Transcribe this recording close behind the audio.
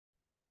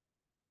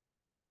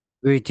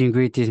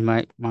Greetings,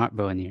 Mark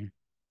Brown here.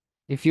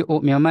 If you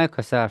open your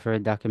Microsoft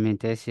Word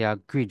document, I see a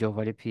grid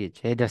over the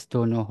page. I just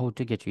don't know how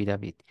to get rid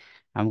of it.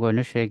 I'm going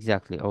to show you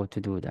exactly how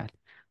to do that.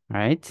 All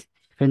right?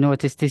 If you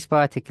notice this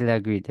particular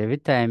grid, every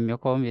time you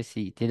come, you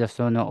see it, you just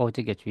don't know how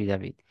to get rid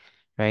of it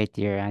right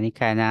here. And it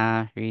kind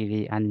of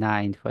really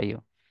annoying for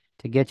you.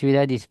 To get rid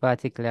of this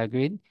particular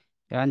grid,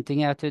 the one thing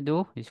you have to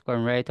do is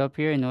come right up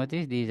here.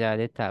 Notice these are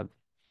the tabs.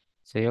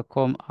 So you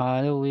come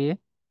all the way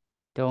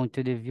down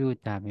to the view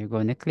tab. You're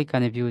going to click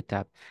on the view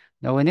tab.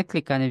 Now, when you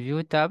click on the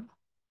view tab,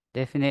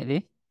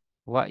 definitely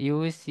what you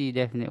will see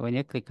definitely when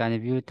you click on the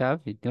view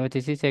tab, you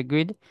notice it's a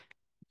grid,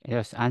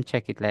 just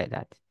uncheck it like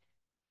that.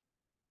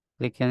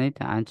 Click on it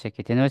and uncheck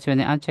it. You notice when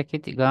you uncheck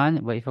it, it's gone.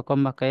 But if you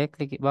come back here,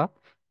 click it back.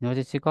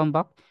 Notice you come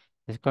back,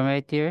 just come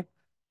right here,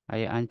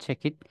 and you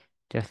uncheck it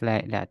just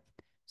like that.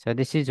 So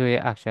this is where you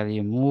actually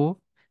move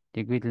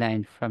the grid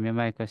line from your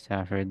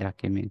Microsoft Word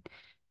document.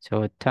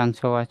 So thanks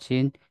for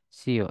watching.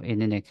 See you in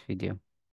the next video.